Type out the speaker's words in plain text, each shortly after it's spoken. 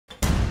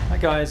Hi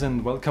guys,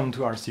 and welcome to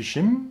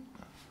RCSchim,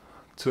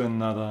 to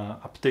another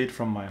update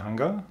from my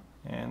hangar.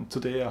 And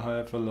today I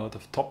have a lot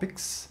of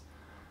topics.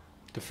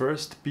 The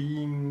first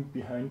being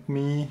behind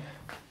me,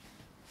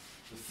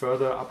 the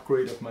further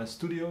upgrade of my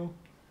studio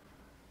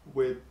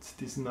with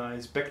this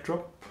nice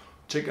backdrop.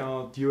 Check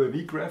out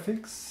UAV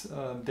graphics.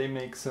 They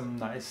make some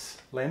nice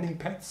landing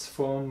pads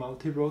for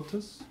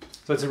multi-rotors.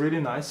 So it's a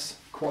really nice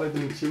quality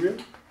material.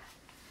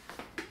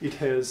 It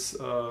has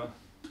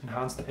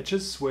enhanced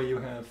edges where you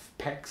have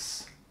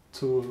pegs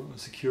to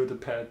secure the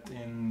pad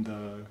in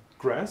the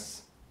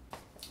grass.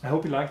 I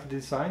hope you like the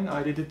design.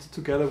 I did it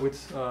together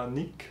with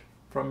Nick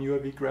from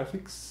UAV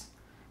Graphics.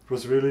 It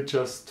was really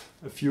just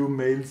a few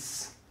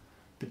mails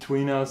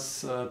between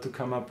us to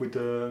come up with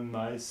a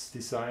nice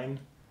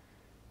design.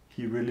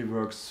 He really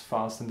works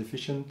fast and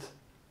efficient,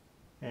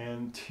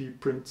 and he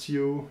prints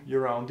you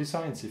your own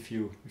designs if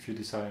you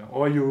desire.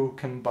 Or you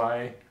can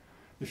buy,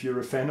 if you're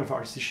a fan of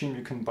RCSchim,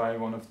 you can buy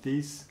one of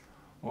these.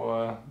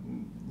 Or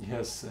he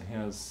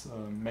has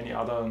many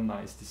other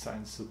nice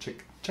designs, so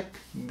check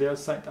their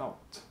site out,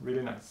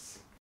 really nice.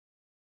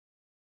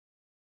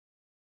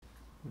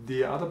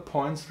 The other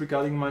points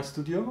regarding my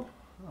studio,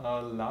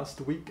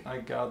 last week I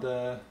got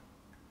a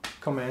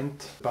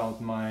comment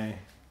about my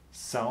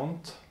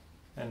sound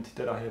and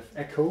that I have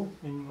echo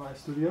in my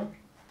studio,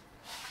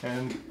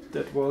 and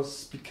that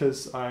was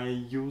because I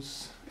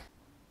use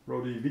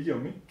Rode video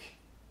mic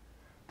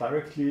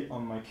directly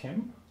on my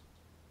cam.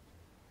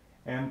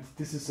 And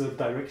this is a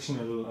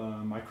directional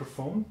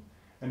microphone,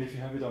 and if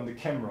you have it on the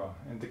camera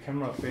and the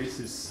camera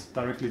faces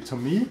directly to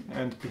me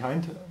and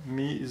behind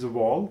me is a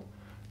wall,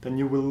 then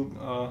you will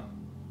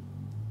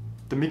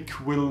the mic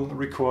will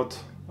record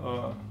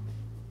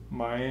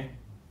my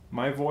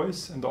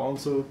voice and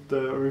also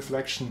the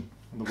reflection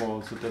on the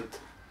wall. So that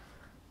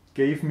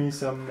gave me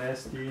some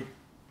nasty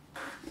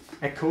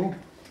echo.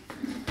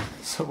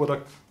 So what I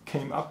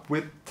came up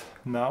with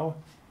now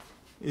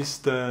is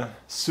the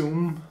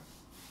Zoom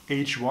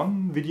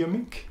H1 video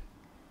mic,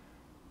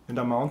 and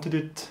I mounted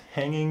it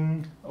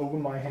hanging over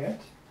my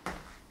head,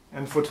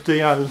 and for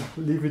today I'll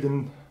leave it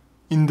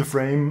in the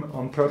frame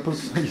on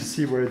purpose so you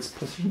see where it's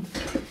positioned.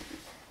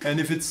 And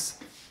if it's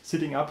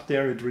sitting up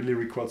there, it really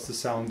records the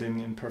sound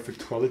in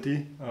perfect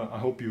quality. I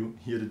hope you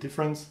hear the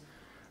difference,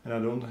 and I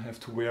don't have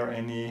to wear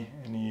any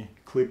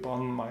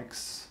clip-on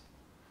mics.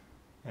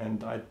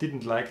 And I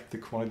didn't like the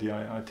quality.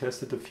 I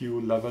tested a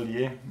few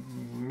lavalier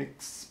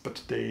mics,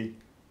 but they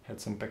had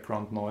some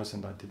background noise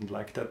and I didn't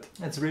like that.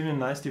 It's really a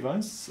nice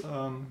device.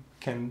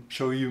 Can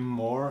show you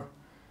more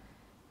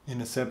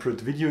in a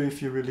separate video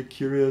if you're really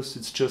curious.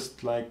 It's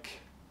just like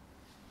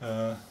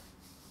a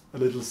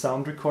little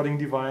sound recording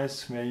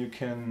device where you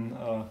can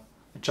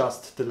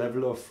adjust the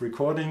level of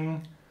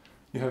recording.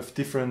 You have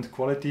different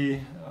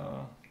quality,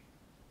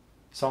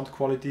 sound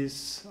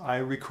qualities. I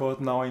record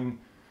now in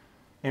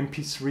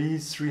MP3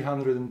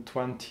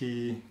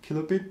 320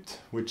 kilobit,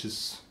 which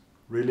is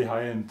really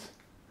high, and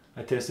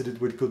I tested it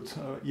with good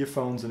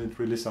earphones and it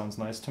really sounds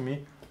nice to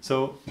me.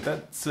 So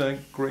that's a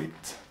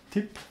great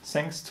tip,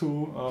 thanks to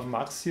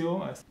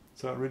Marcio.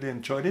 So I really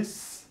enjoy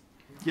this.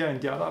 Yeah, and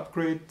the other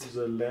upgrade is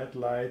a LED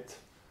light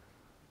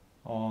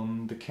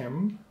on the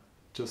cam.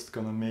 Just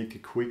gonna make a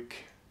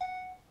quick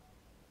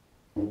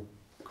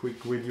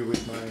video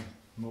with my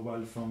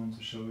mobile phone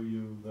to show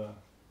you the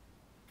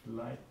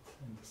light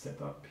and the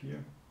setup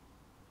here.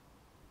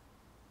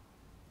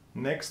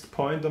 Next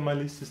point on my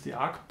list is the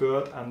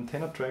Arkbird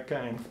antenna tracker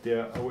and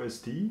their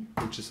OSD,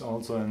 which is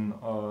also an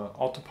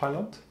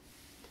autopilot.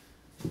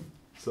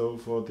 So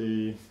for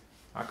the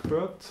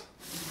Arkbird,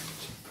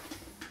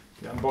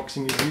 the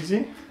unboxing is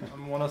easy.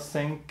 I want to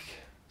thank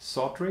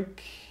Sodrick.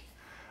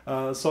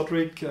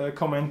 Sodrick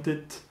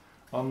commented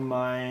on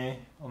my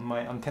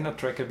antenna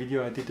tracker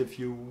video I did a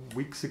few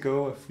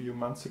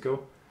months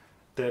ago,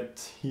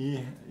 that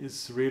he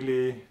is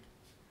really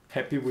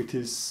happy with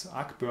his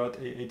Arkbird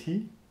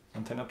AAT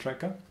antenna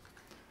tracker,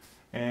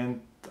 and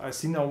I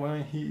see now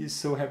why he is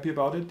so happy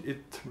about it.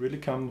 It really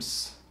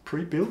comes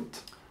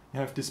pre-built.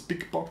 You have this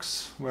big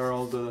box where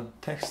all the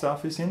tech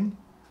stuff is in.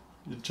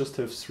 You just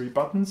have 3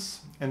 buttons,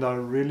 and I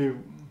really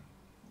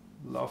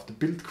love the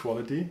build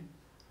quality.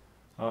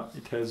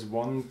 It has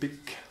one big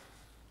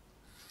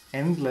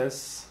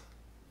endless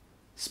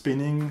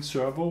spinning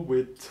servo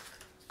with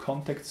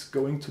contacts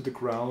going to the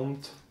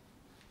ground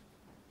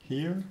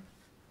here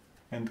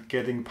and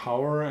getting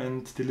power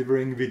and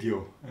delivering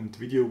video, and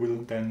video will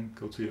then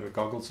go to your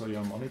goggles or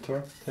your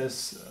monitor. It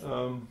has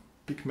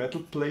big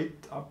metal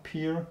plate up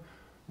here,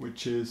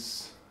 which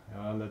is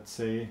let's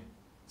say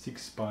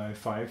 6 by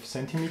 5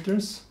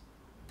 centimeters,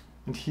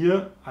 and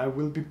here I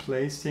will be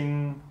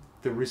placing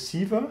the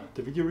receiver,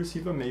 the video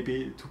receiver,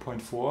 maybe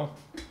 2.4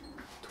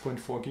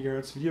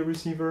 gigahertz video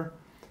receiver,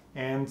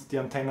 and the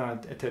antenna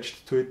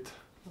attached to it,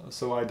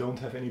 so I don't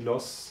have any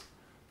loss,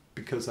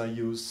 because I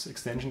use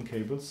extension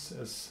cables,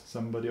 as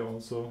somebody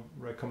also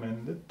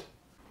recommended.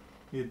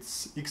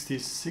 It's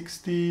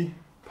XT60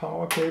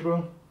 power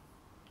cable,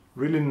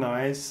 really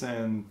nice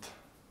and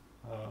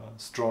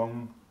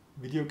strong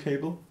video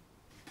cable.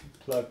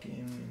 plug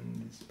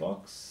in this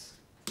box,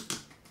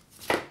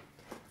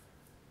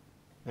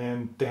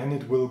 and then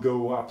it will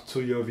go up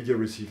to your video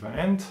receiver.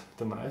 And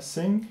the nice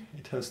thing,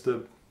 it has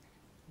the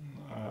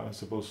I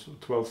suppose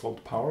 12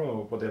 volt power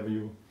or whatever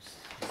you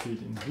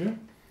feed in here.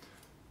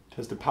 It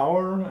has the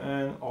power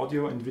and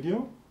audio and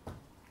video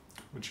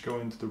which go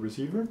into the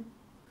receiver.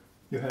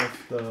 You have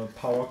the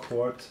power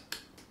cord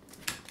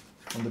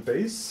on the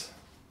base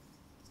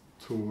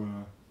to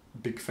a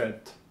big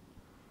fat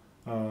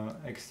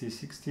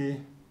XT60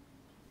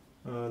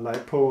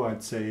 LiPo,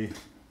 I'd say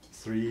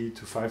 3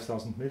 to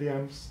 5,000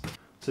 milliamps.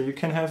 So you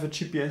can have a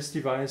GPS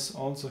device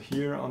also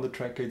here on the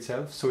tracker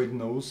itself, so it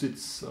knows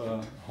its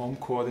home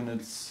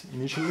coordinates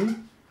initially.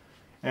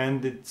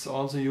 And it's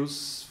also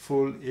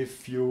useful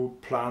if you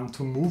plan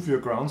to move your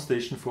ground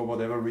station for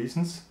whatever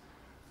reasons.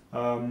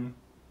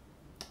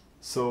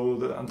 So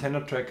the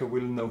antenna tracker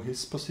will know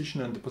his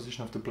position and the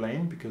position of the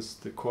plane, because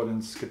the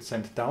coordinates get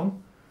sent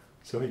down,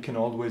 so he can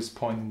always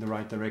point in the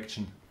right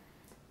direction.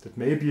 That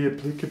may be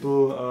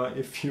applicable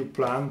if you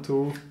plan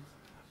to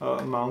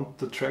mount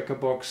the tracker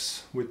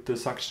box with the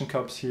suction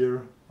cups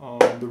here on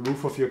the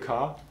roof of your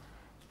car,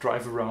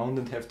 drive around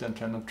and have the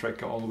antenna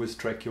tracker always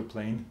track your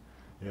plane.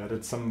 Yeah,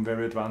 that's some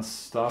very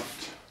advanced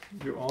stuff.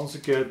 You also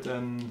get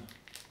an,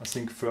 I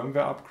think, firmware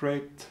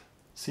upgrade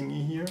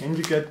thingy here, and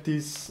you get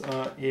this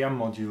air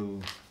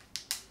module.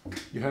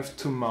 You have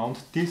to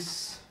mount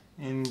this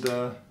in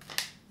the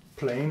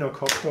plane or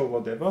copter or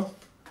whatever,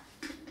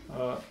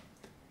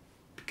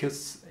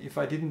 because if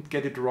I didn't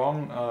get it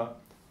wrong,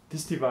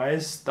 this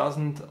device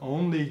doesn't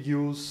only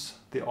use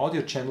the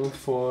audio channel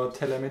for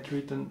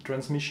telemetry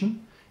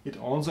transmission, it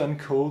also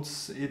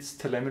encodes its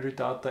telemetry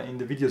data in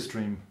the video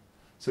stream.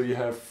 So you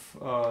have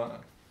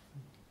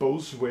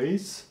both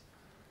ways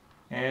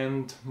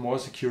and more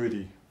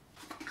security.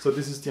 So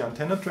this is the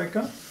antenna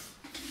tracker.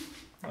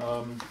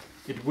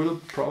 It will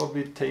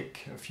probably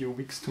take a few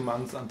weeks to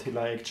months until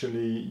I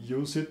actually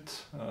use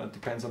it.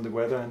 Depends on the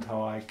weather and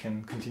how I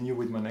can continue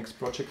with my next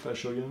project I'll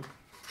show you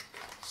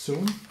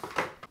soon.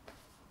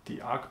 The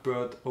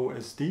Arkbird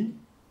OSD.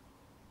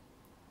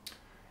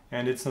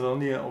 And it's not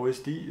only an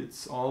OSD,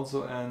 it's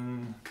also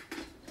an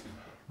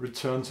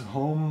return to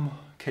home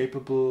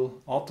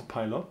capable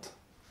autopilot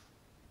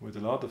with a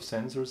lot of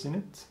sensors in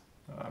it.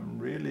 I'm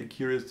really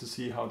curious to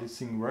see how this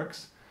thing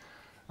works.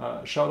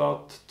 Shout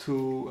out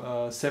to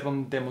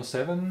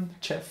 7Demo7,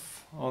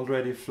 Jeff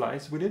already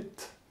flies with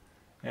it,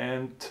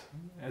 and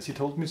as he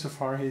told me so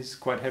far, he's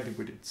quite happy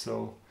with it.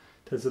 So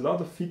it has a lot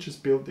of features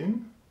built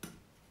in,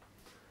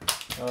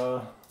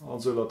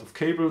 also a lot of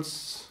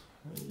cables,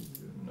 you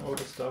know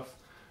the stuff.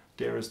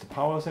 There is the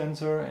power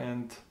sensor,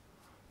 and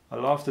I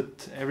love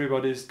that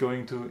everybody is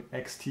going to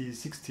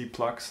XT60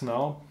 plugs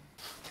now.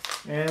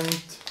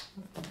 And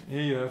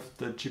here you have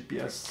the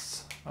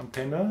GPS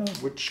antenna,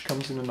 which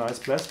comes in a nice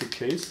plastic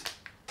case.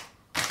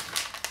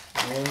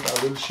 And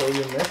I will show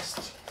you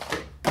next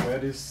where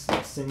this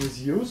thing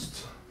is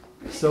used.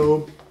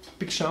 So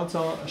big shout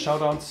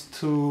outs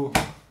to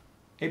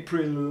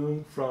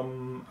April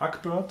from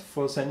Arkbird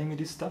for sending me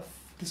this stuff.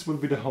 This will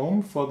be the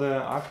home for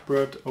the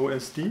Arkbird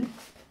OSD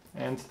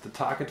and the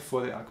target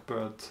for the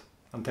Arkbird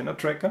antenna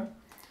tracker.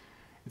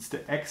 It's the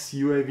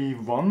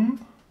XUAVOne.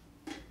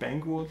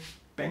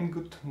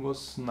 Banggood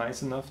was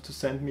nice enough to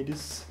send me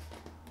this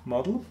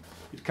model.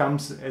 It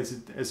comes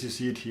as you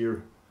see it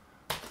here.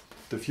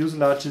 The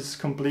fuselage is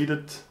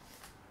completed.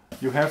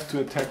 You have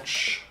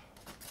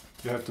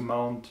to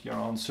mount your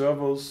own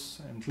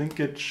servos and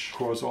linkage, of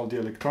course all the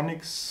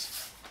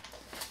electronics.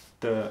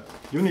 The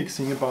unique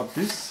thing about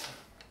this,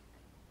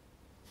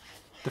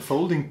 the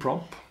folding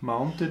prop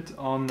mounted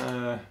on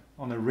a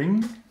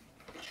ring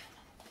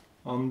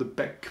on the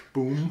back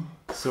boom,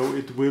 so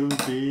it will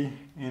be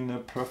in a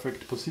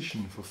perfect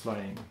position for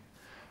flying.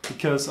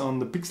 Because on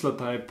the Pixlr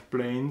type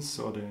planes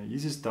or the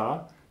Easy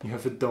Star, you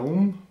have a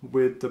dome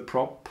with the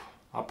prop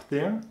up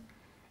there,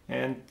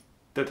 and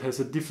that has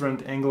a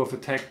different angle of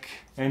attack,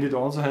 and it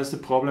also has the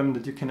problem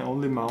that you can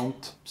only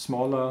mount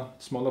smaller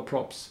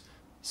props.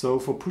 So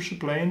for pusher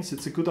planes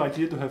it's a good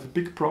idea to have a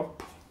big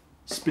prop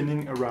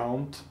spinning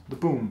around the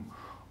boom,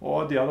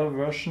 or the other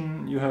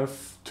version you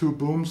have two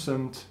booms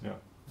and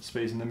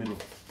space in the middle.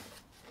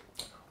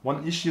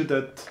 One issue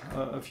that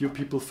a few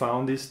people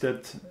found is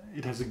that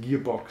it has a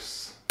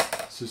gearbox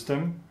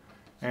system,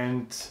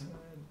 and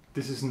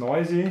this is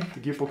noisy, the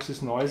gearbox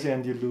is noisy,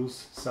 and you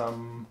lose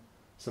some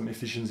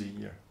efficiency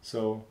here.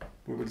 So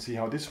we will see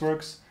how this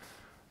works.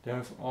 There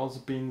have also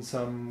been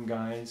some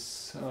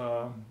guys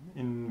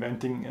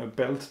inventing a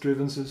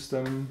belt-driven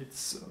system.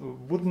 It's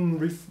wooden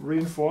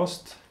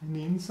reinforced in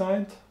the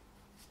inside.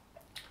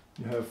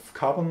 You have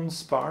carbon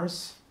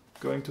spars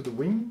going to the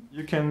wing.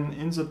 You can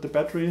insert the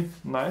battery,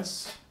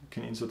 nice. You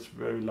can insert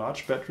very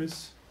large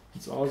batteries.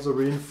 It's also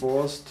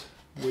reinforced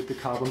with the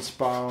carbon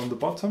spar on the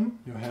bottom.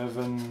 You have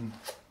a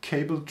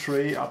cable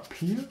tray up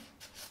here,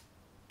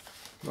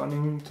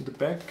 running to the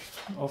back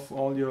of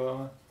all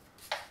your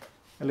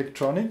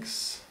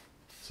electronics.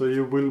 So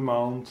you will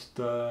mount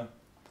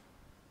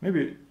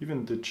maybe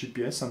even the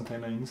GPS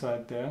antenna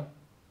inside there.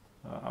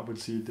 I will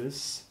see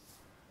this.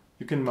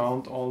 You can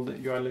mount all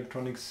your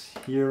electronics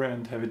here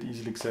and have it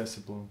easily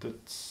accessible.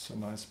 That's a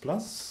nice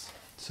plus.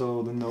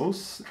 So the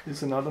nose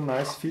is another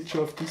nice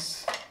feature of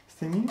this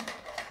thingy.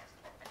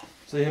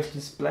 So you have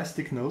this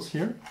plastic nose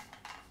here,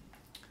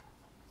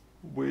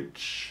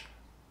 which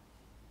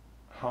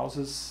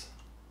houses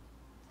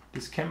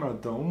this camera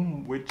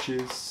dome, which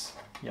is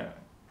a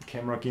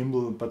camera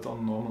gimbal, but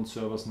on normal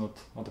servos, not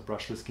a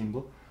brushless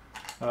gimbal.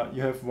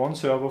 You have one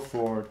servo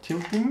for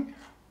tilting,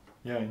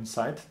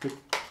 inside.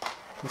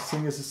 This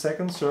thing is a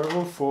second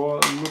servo for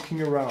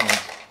looking around.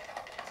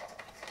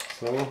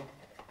 So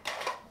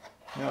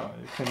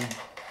you can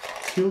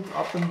tilt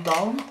up and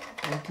down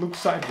and look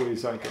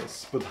sideways, I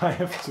guess. But I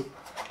have to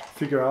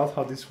figure out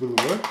how this will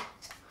work.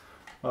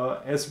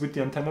 As with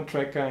the antenna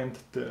tracker and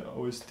the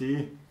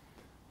OSD,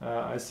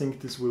 I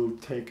think this will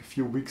take a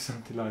few weeks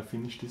until I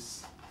finish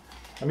this.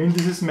 I mean,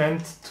 this is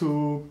meant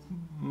to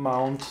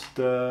mount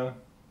the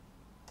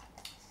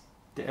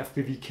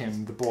FPV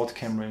cam, the board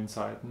camera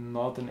inside,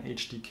 not an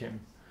HD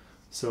cam.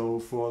 So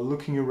for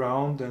looking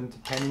around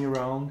and panning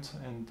around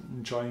and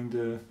enjoying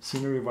the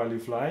scenery while you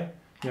fly,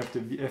 you have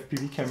the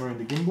FPV camera in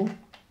the gimbal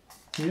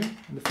here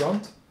in the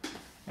front,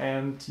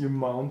 and you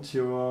mount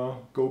your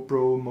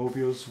GoPro,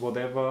 Mobius,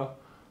 whatever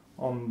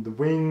on the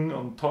wing,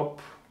 on top,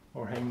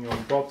 or hanging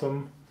on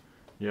bottom.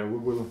 Yeah,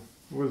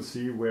 we'll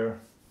see where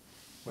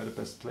the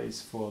best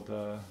place for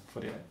the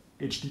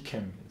HD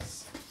cam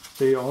is.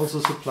 They also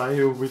supply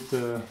you with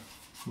the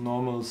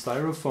normal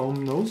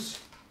styrofoam nose.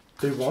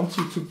 They want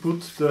you to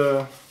put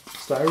the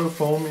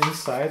styrofoam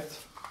inside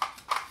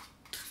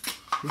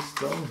this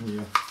down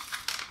here.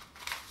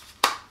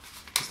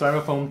 The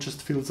styrofoam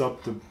just fills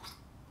up the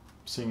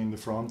thing in the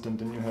front, and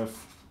then you have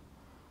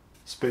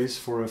space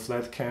for a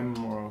flat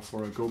cam or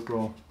for a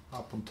GoPro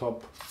up on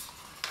top.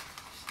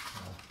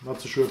 Not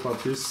so sure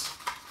about this.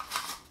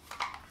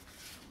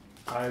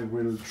 I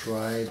will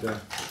try the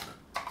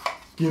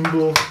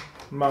gimbal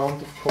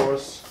mount, of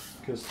course,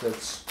 because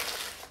that's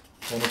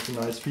one of the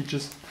nice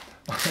features.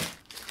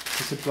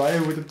 They supply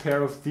you with a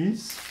pair of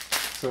these,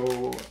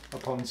 so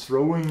upon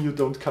throwing you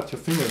don't cut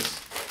your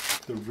fingers.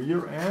 The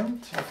rear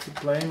end of the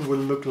plane will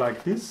look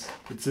like this.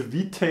 It's a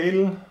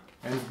V-tail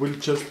and will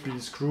just be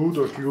screwed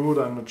or glued,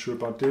 I'm not sure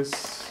about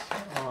this,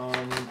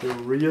 on the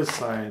rear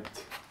side.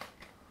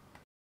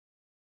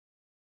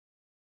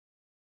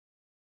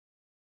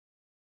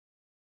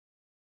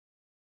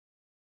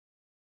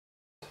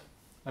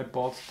 I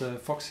bought the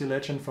Foxy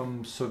Legend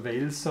from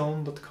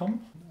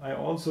surveilzone.com. I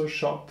also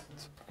shopped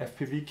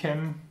FPV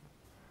Cam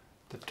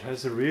that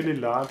has a really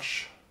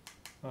large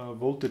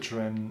voltage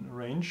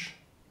range,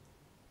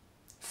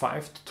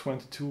 5 to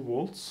 22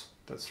 volts.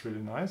 That's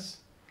really nice.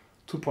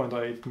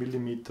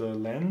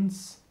 2.8mm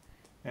lens,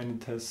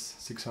 and it has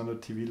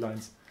 600 TV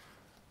lines.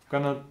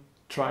 I'm gonna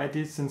try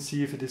this and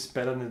see if it is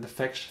better than the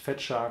Fat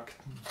Shark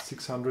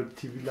 600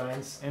 TV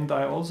lines. And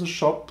I also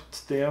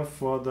shopped there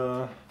for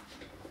the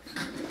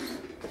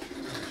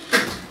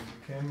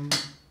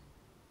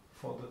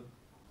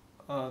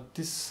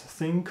this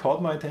thing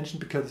caught my attention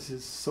because it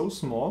is so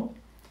small.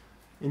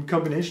 In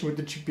combination with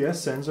the GPS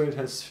sensor, it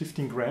has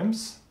 15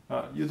 grams.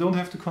 You don't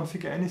have to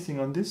configure anything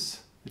on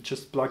this. You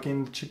just plug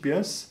in the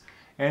GPS,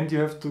 and you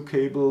have to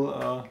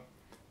cable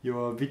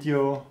your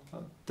video.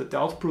 The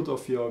output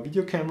of your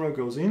video camera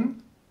goes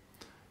in,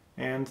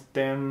 and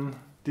then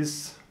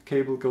this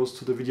cable goes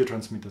to the video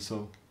transmitter.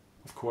 So,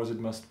 of course, it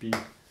must be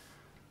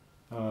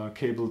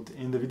cabled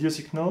in the video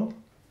signal.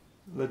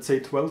 Let's say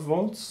 12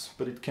 volts,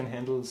 but it can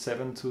handle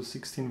 7 to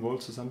 16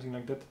 volts or something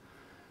like that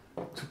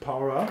to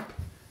power up.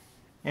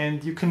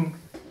 And you can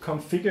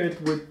configure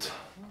it with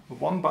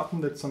one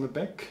button that's on the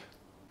back.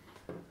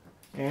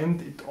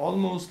 And it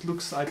almost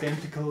looks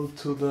identical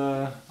to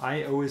the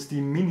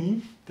iOSD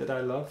Mini that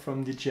I love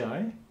from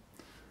DJI.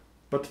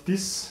 But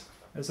this,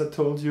 as I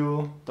told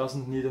you,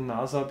 doesn't need a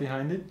NASA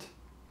behind it.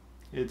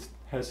 It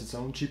has its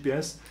own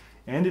GPS,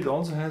 and it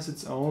also has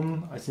its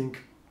own, I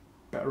think,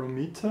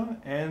 barometer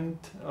and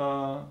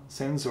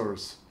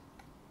sensors.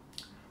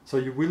 So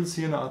you will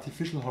see an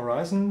artificial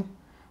horizon,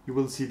 you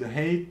will see the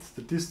height,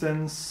 the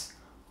distance,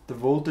 the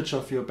voltage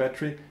of your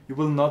battery. You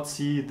will not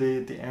see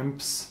the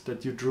amps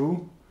that you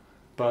drew,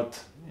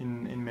 but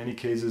in many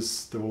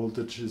cases the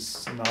voltage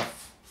is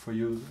enough for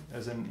you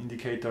as an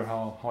indicator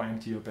how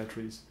empty your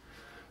battery is.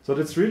 So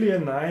that's really a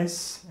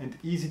nice and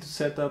easy to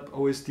set up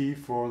OSD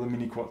for the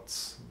mini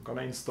quads. I'm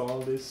gonna install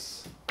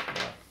this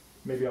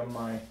maybe on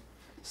my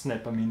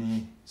Snapper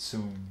Mini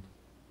soon.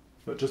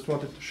 So I just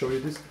wanted to show you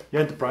this.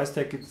 Yeah, and the price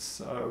tag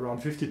it's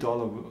around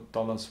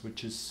 $50,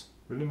 which is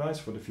really nice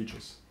for the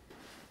features.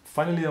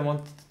 Finally, I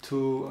wanted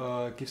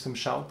to give some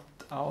shout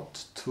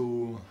out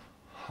to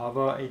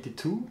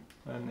Hover82,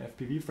 an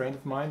FPV friend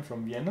of mine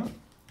from Vienna.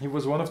 He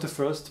was one of the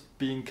first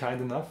being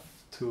kind enough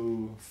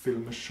to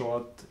film a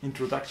short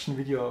introduction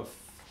video of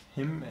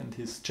him and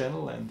his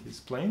channel and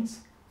his planes.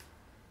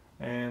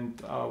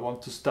 And I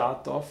want to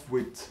start off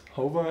with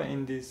Hover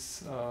in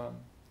this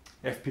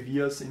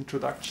FPVers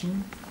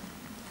introduction.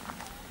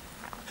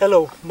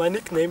 Hello, my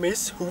nickname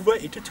is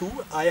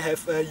Hover82. I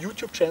have a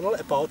YouTube channel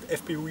about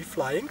FPV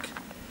flying.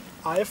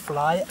 I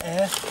fly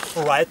a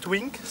right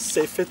wing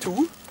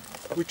sq.ft,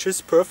 which is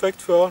perfect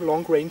for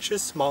long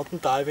ranges, mountain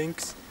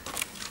divings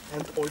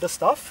and all the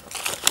stuff.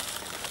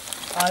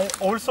 I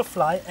also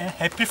fly a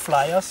Happy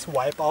Flyers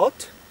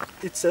Wipeout.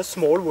 It's a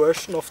small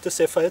version of the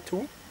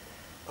sq.ft.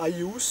 I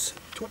use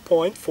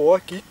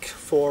 2.4 gig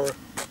for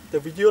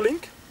the video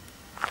link.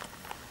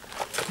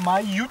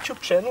 My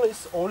YouTube channel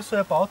is also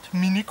about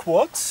mini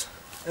quads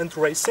and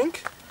racing.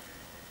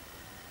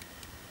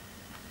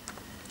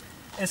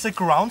 As a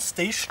ground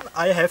station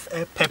I have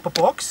a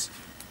Pepperbox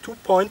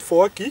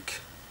 2.4 gig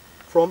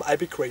from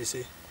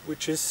iBeCrazy,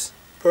 which is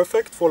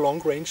perfect for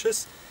long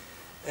ranges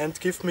and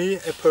give me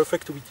a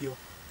perfect video.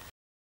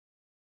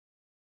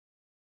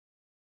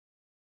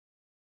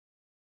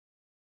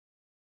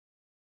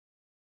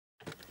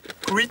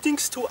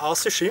 Greetings to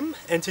RCSchim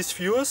and his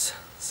viewers.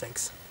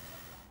 Thanks.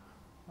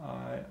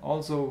 I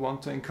also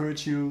want to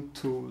encourage you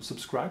to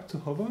subscribe to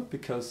Hover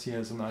because he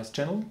has a nice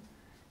channel,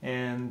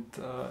 and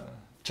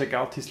check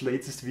out his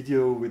latest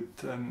video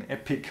with an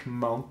epic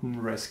mountain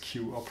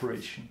rescue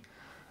operation.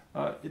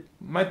 It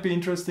might be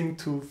interesting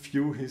to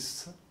view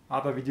his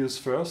other videos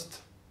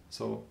first,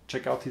 so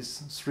check out his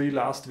 3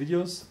 last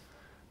videos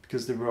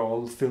because they were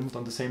all filmed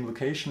on the same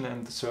location,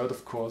 and the third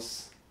of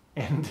course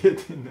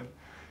ended in an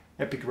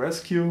epic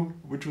rescue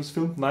which was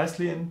filmed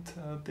nicely, and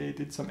they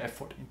did some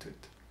effort into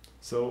it.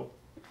 So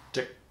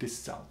check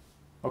this out.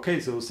 Okay,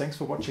 so thanks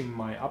for watching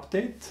my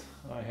update.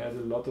 I had a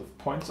lot of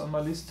points on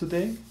my list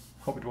today.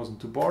 Hope it wasn't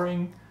too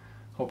boring.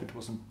 Hope it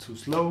wasn't too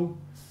slow.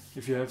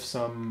 If you have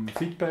some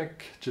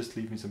feedback, just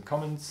leave me some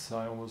comments.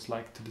 I always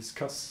like to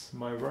discuss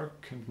my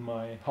work and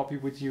my hobby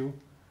with you.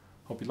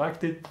 Hope you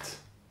liked it.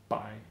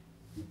 Bye.